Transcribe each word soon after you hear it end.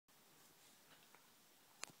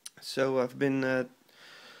So I've been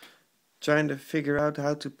trying to figure out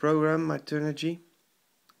how to program my Turnigy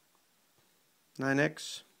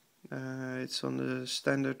 9X. It's on the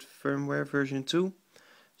standard firmware version 2,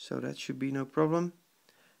 so that should be no problem.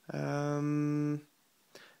 I'll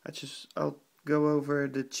go over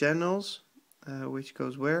the channels, which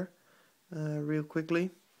goes where, real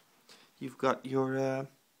quickly. You've got your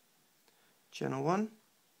channel 1.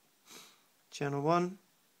 Channel 1,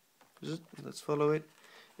 let's follow it.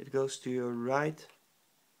 It goes to your right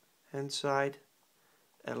hand side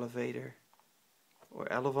elevator or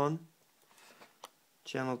elevon.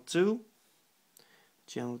 Channel 2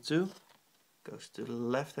 goes to the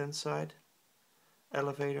left hand side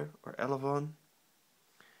elevator or elevon.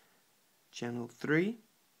 Channel 3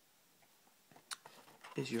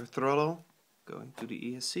 is your throttle going to the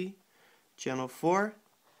ESC. Channel 4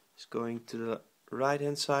 is going to the right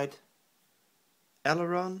hand side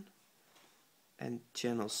aileron, and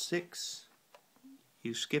channel 6,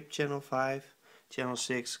 you skip channel 5, channel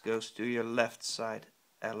 6 goes to your left side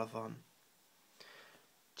elevon.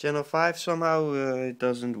 Channel 5 somehow it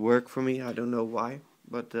doesn't work for me, I don't know why,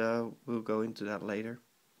 but we'll go into that later.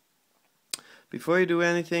 Before you do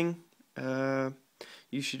anything,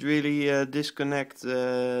 you should really disconnect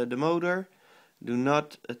the motor. Do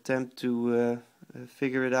not attempt to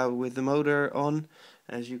figure it out with the motor on.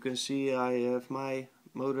 As you can see, I have my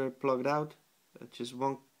motor plugged out, just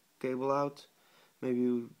one cable out. Maybe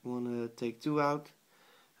you want to take 2 out.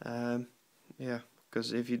 Yeah,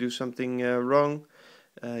 because if you do something wrong,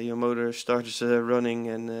 your motor starts running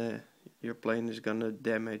and your plane is gonna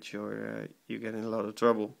damage, or you get in a lot of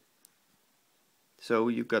trouble. So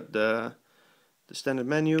you got the standard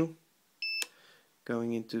menu.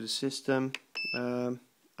 Going into the system,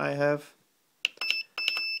 I have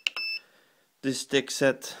this stick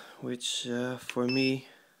set, which for me,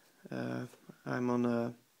 I'm on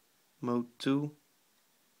a mode 2.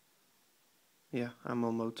 Yeah, I'm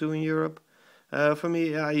on mode 2 in Europe. For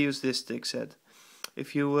me, I use this stick set.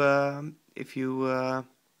 If you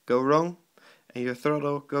go wrong and your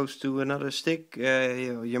throttle goes to another stick,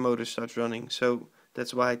 your motor starts running. So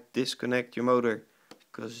that's why I disconnect your motor,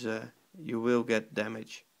 because you will get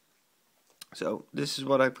damage. So this is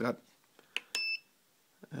what I've got.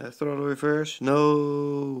 Throttle reverse.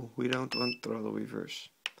 No, we don't want throttle reverse.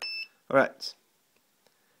 Alright,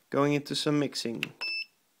 going into some mixing.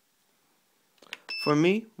 For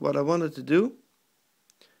me, what I wanted to do,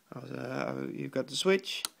 you've got the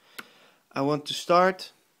switch. I want to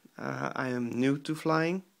start, I am new to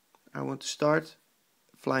flying, I want to start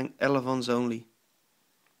flying elevons only.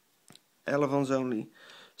 Elevons only.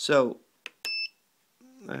 So,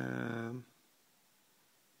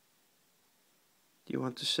 you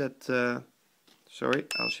want to set, sorry,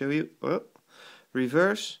 I'll show you,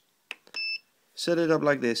 reverse, set it up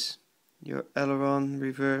like this. Your aileron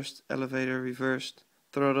reversed, elevator reversed,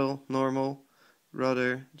 throttle normal,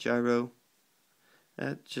 rudder, gyro,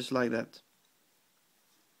 just like that.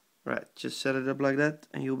 Right, just set it up like that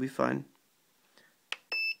and you'll be fine.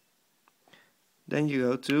 Then you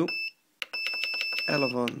go to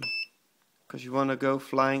elevon, because you want to go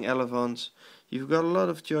flying elevons. You've got a lot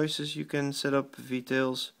of choices. You can set up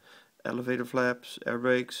V-tails, elevator flaps, air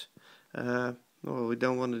brakes. Well, we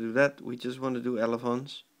don't want to do that, we just want to do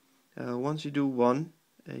elevons. Once you do one,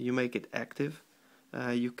 you make it active.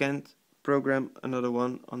 You can't program another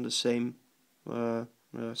one on the same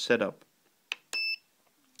setup.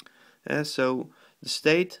 So the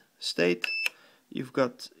state, you've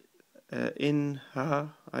got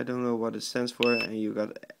I don't know what it stands for, and you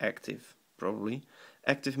got active, probably.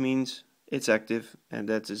 Active means it's active, and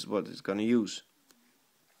that is what it's gonna use.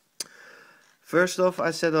 First off,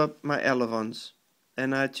 I set up my elevons,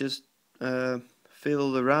 and I just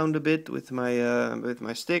fiddled around a bit with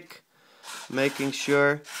my stick, making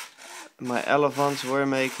sure my elevons were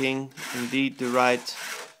making indeed the right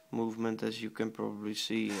movement. As you can probably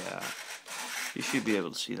see, you should be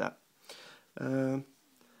able to see that.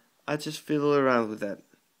 I just fiddle around with that.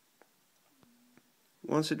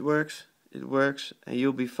 Once it works, and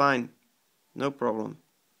you'll be fine, no problem.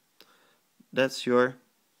 That's your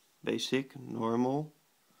basic normal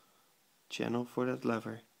channel for that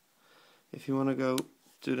lever. If you want to go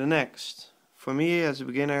to the next, for me as a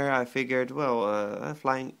beginner, I figured, well,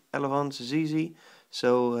 flying elevons is easy,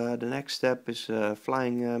 so the next step is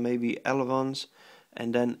flying maybe elevons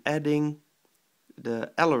and then adding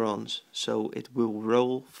the ailerons, so it will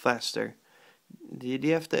roll faster. The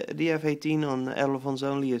DF18 on elevons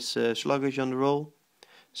only is sluggish on the roll,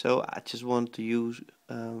 so I just want to use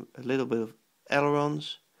a little bit of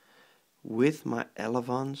ailerons with my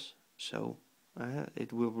elevons, so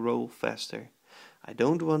it will roll faster. I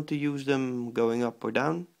don't want to use them going up or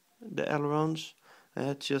down, the ailerons,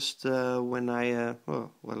 just when I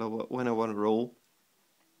when I want to roll.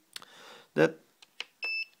 That,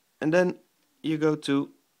 and then you go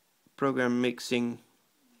to program mixing.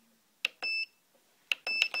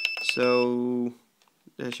 So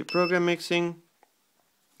there's your program mixing,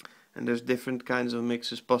 and there's different kinds of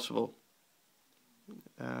mixes possible.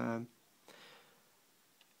 I'll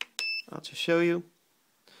just show you.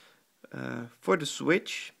 For the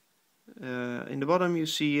switch, in the bottom you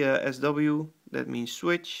see SW, that means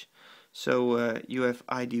switch. So you have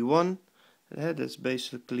ID1, that's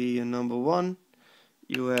basically a number 1.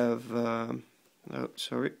 You have,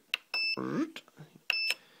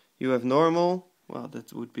 you have normal, well,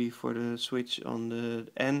 that would be for the switch on the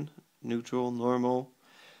N, neutral, normal.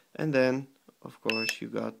 And then, of course, you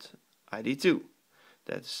got ID2,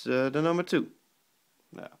 that's the number 2.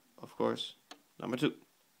 Of course, number 2.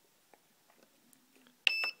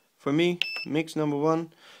 For me, mix number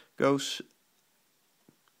 1 goes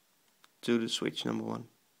to the switch number 1.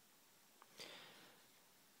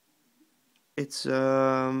 It's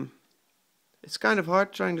kind of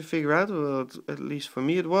hard trying to figure out, well, at least for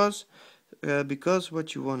me it was, because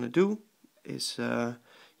what you want to do is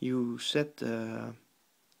you set the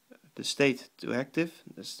state to active,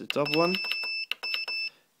 that's the top one,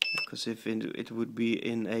 because if it would be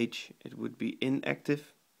in H, it would be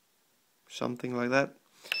inactive, something like that.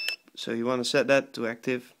 So you want to set that to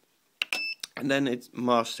active, and then it's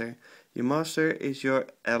master. Your master is your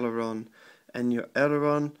aileron, and your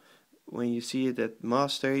aileron, when you see it at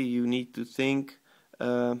master, you need to think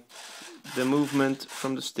the movement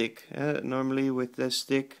from the stick. Normally with this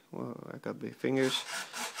stick, well, I got big fingers,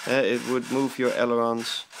 it would move your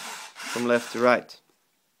ailerons from left to right.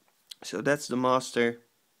 So that's the master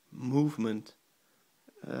movement.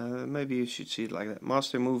 Maybe you should see it like that,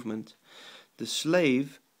 master movement. The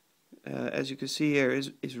slave, as you can see here,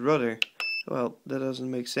 is rudder. Well, that doesn't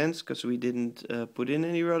make sense because we didn't put in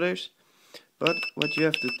any rudders. But what you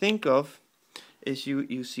have to think of is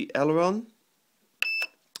you see aileron,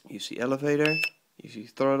 you see elevator, you see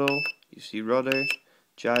throttle, you see rudder,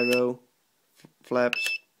 gyro, flaps,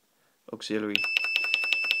 auxiliary.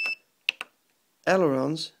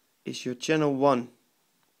 Ailerons is your channel 1.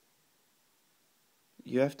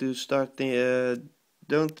 You have to start,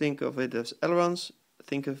 don't think of it as ailerons,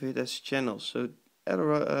 think of it as channels. So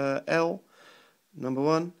L, number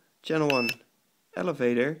 1, channel 1.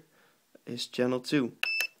 Elevator is channel 2,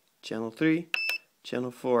 channel 3,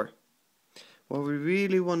 channel 4. What we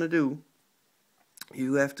really want to do,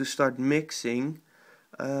 you have to start mixing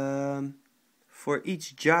for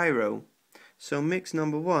each gyro. So mix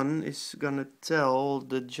number 1 is gonna tell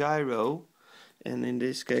the gyro, and in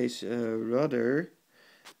this case rudder,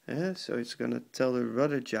 so it's gonna tell the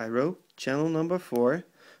rudder gyro, channel number 4,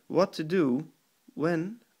 what to do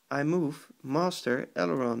when I move master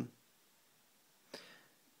aileron.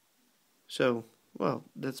 So, well,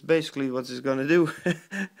 that's basically what it's gonna do.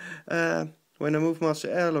 When I move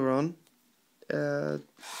master aileron,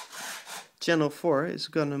 channel 4 is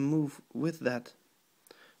gonna move with that.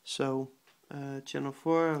 So channel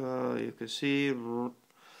 4, you can see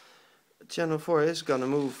channel 4 is gonna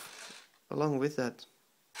move along with that.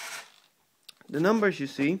 The numbers you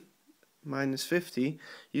see, -50,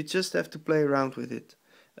 you just have to play around with it.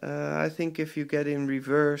 I think if you get in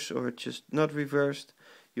reverse or just not reversed,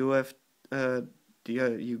 you have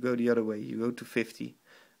you go the other way, you go to 50.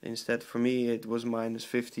 Instead, for me it was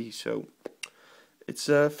 -50, so it's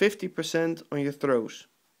 50% on your throws.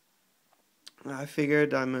 I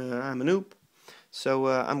figured I'm a noob, so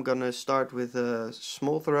I'm gonna start with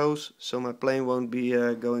small throws, so my plane won't be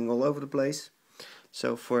going all over the place.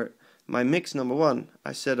 So for my mix number 1,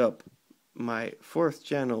 I set up my 4th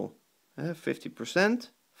channel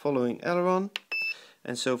 50%, following aileron,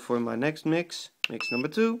 and so for my next mix number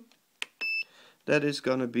 2, that is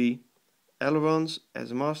gonna be ailerons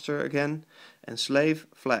as a master again, and slave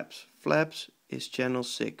flaps. Flaps is channel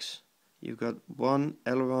 6. You've got 1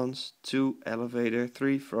 ailerons, 2 elevator,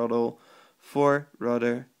 3 throttle, 4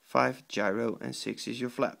 rudder, 5 gyro, and 6 is your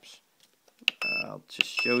flaps. I'll just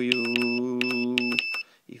show you,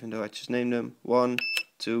 even though I just named them. 1,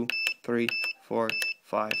 2, 3, 4,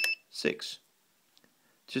 5, 6.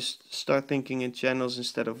 Just start thinking in channels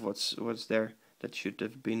instead of what's there. That should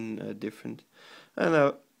have been different.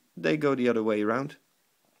 And they go the other way around.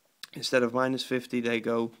 Instead of -50, they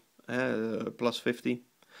go +50.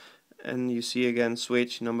 And you see again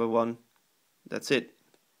switch number 1. That's it.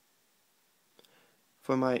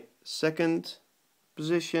 For my second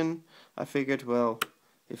position, I figured, well,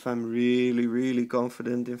 if I'm really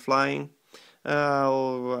confident in flying,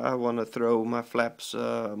 I want to throw my flaps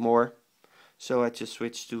more, so I just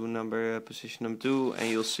switch to position number 2, and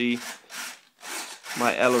you'll see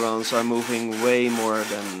my ailerons are moving way more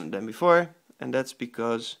than before, and that's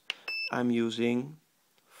because I'm using,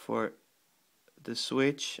 for the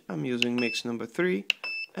switch, I'm using mix number 3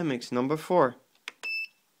 and mix number 4.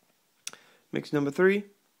 Mix number 3,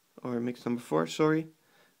 or mix number 4, sorry,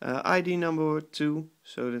 ID number 2,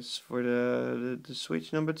 so that's for the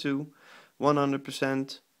switch number 2,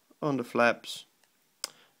 100% on the flaps,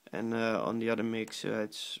 and on the other mix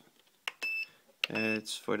it's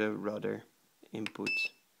for the rudder input.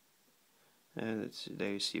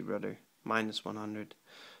 There you see rudder minus 100.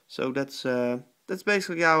 So that's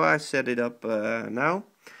basically how I set it up now.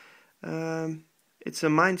 It's a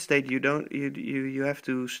mind state. You have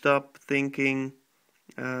to stop thinking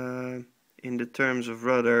in the terms of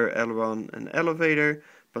rudder, aileron, and elevator,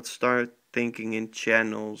 but start thinking in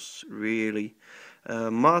channels. Really,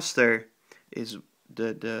 master is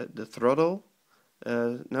the throttle.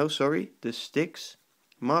 No, sorry, the sticks.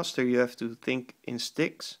 Master, you have to think in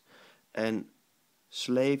sticks, and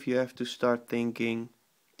slave, you have to start thinking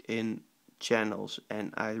in channels.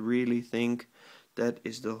 And I really think that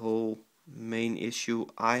is the whole main issue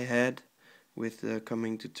I had with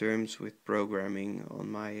coming to terms with programming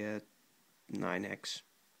on my 9X.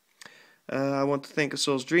 I want to thank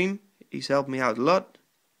Soul's Dream. He's helped me out a lot,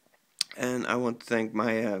 and I want to thank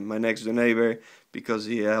my my next door neighbor, because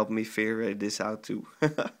he helped me figure this out too.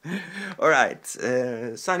 Alright,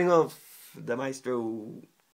 signing off, the maestro.